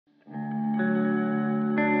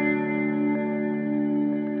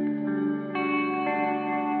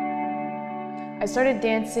I started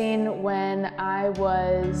dancing when I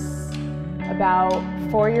was about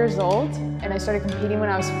 4 years old, and I started competing when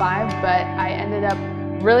I was 5, but I ended up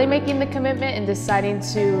really making the commitment and deciding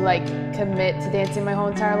to commit to dancing my whole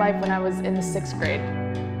entire life when I was in the 6th grade.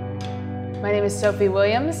 My name is Sophie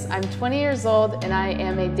Williams. I'm 20 years old and I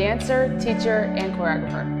am a dancer, teacher, and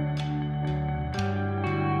choreographer.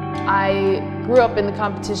 I grew up in the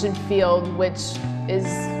competition field, which is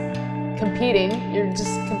competing. You're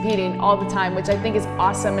just competing all the time, which I think is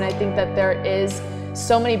awesome, and I think that there is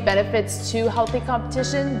so many benefits to healthy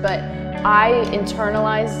competition, but I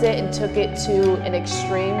internalized it and took it to an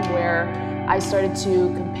extreme where I started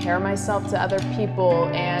to compare myself to other people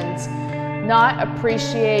and not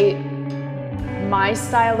appreciate my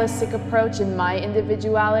stylistic approach and my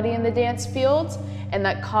individuality in the dance field, and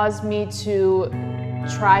that caused me to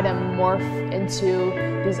try to morph into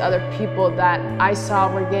these other people that I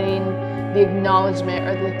saw were getting the acknowledgement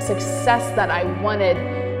or the success that I wanted,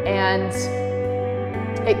 and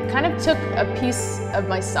it kind of took a piece of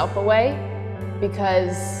myself away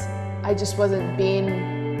because I just wasn't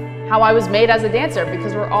being how I was made as a dancer,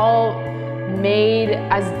 because we're all made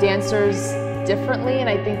as dancers differently, and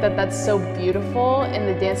I think that that's so beautiful in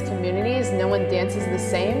the dance communities. No one dances the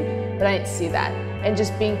same, but I didn't see that. And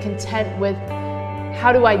just being content with,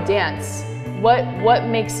 how do I dance? What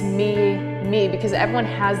makes me me? Because everyone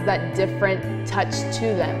has that different touch to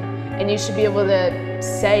them, and you should be able to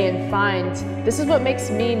say and find, this is what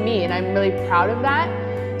makes me me, and I'm really proud of that.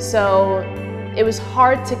 So it was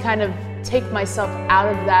hard to kind of take myself out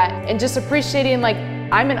of that and just appreciating,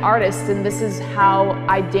 I'm an artist and this is how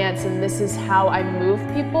I dance and this is how I move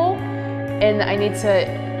people, and I need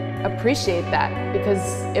to appreciate that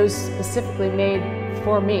because it was specifically made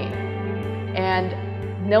for me, and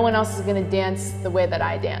no one else is going to dance the way that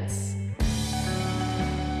I dance.